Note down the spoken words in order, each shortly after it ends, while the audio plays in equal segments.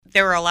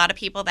there were a lot of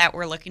people that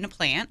were looking to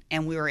plant,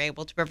 and we were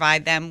able to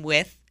provide them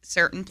with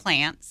certain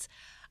plants.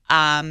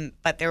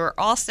 But there were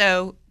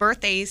also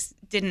birthdays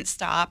didn't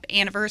stop,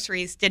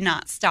 anniversaries did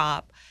not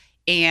stop,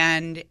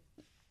 and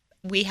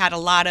we had a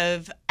lot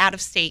of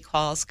out-of-state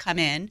calls come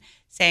in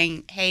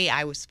saying, hey,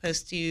 I was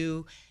supposed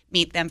to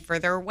meet them for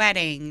their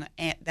wedding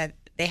and that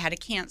they had to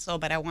cancel,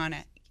 but I want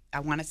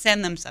to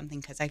send them something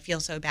because I feel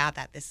so bad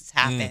that this has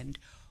happened.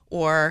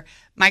 Or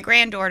my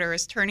granddaughter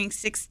is turning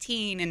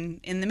 16 and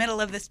in the middle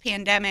of this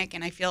pandemic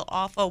and I feel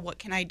awful. What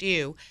can I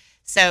do?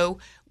 So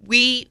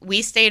we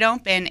stayed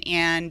open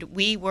and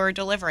we were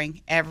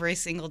delivering every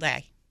single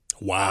day.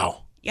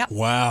 Wow. Yep.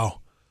 Wow.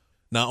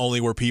 Not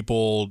only were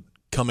people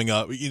coming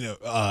up,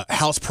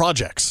 house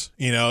projects,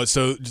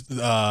 so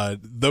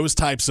those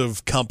types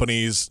of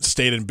companies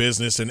stayed in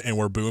business and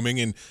were booming.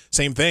 And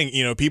same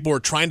thing, people were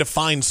trying to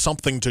find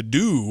something to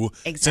do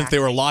since they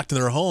were locked in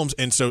their homes.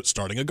 And so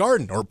starting a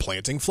garden or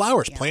planting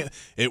flowers,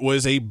 it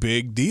was a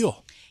big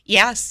deal.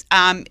 Yes.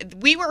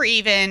 We were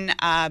even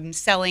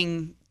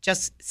selling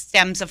just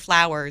stems of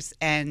flowers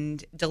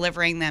and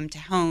delivering them to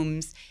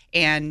homes.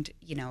 And,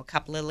 a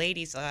couple of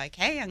ladies are like,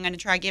 hey, I'm going to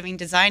try giving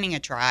designing a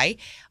try,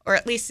 or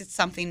at least it's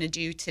something to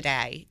do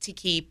today to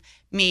keep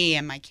me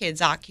and my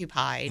kids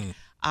occupied,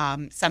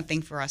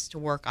 something for us to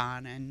work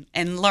on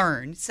and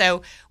learn.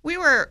 So we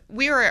were,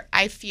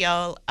 I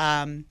feel,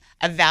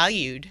 a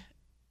valued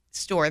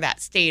store that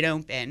stayed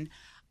open.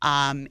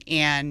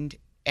 And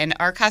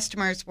our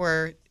customers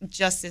were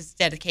just as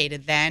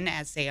dedicated then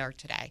as they are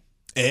today.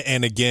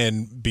 And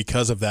again,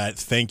 because of that,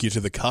 thank you to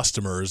the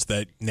customers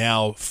that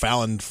now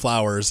Fallon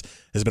Flowers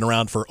has been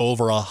around for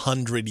over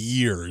 100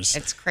 years.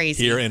 It's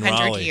crazy. Here in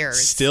 100 Raleigh.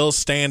 years. Still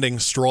standing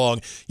strong.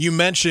 You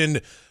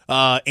mentioned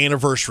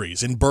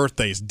anniversaries and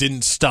birthdays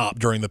didn't stop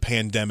during the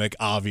pandemic,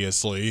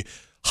 obviously.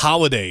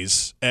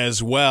 Holidays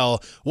as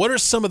well. What are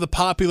some of the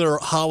popular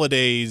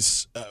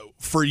holidays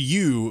for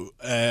you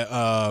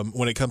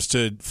when it comes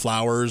to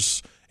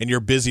flowers and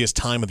your busiest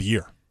time of the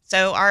year?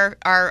 So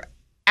our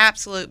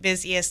absolute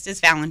busiest is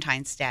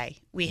Valentine's Day.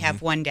 We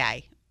have one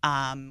day.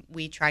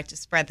 We try to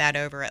spread that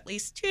over at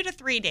least 2 to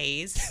 3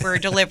 days for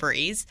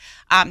deliveries,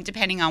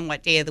 depending on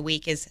what day of the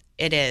week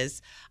it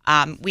is.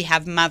 We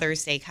have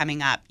Mother's Day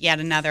coming up, yet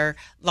another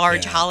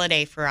large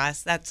holiday for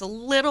us. That's a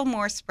little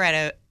more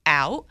spread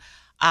out.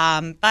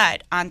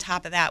 But on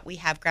top of that, we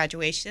have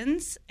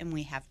graduations and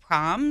we have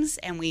proms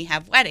and we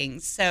have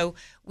weddings. So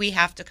we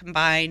have to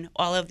combine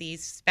all of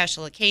these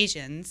special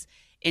occasions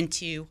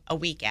into a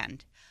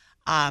weekend.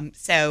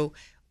 So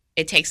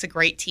it takes a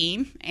great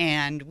team,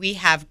 and we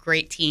have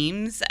great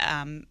teams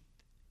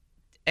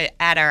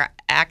at our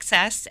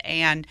access,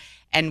 and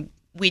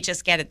we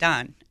just get it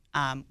done.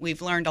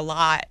 We've learned a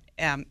lot.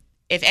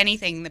 If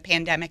anything, the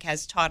pandemic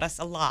has taught us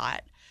a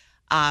lot,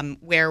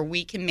 where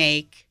we can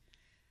make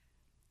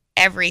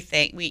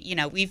everything.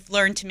 We've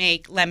learned to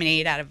make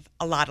lemonade out of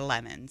a lot of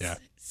lemons. Yeah.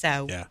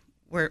 So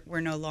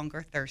we're no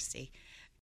longer thirsty.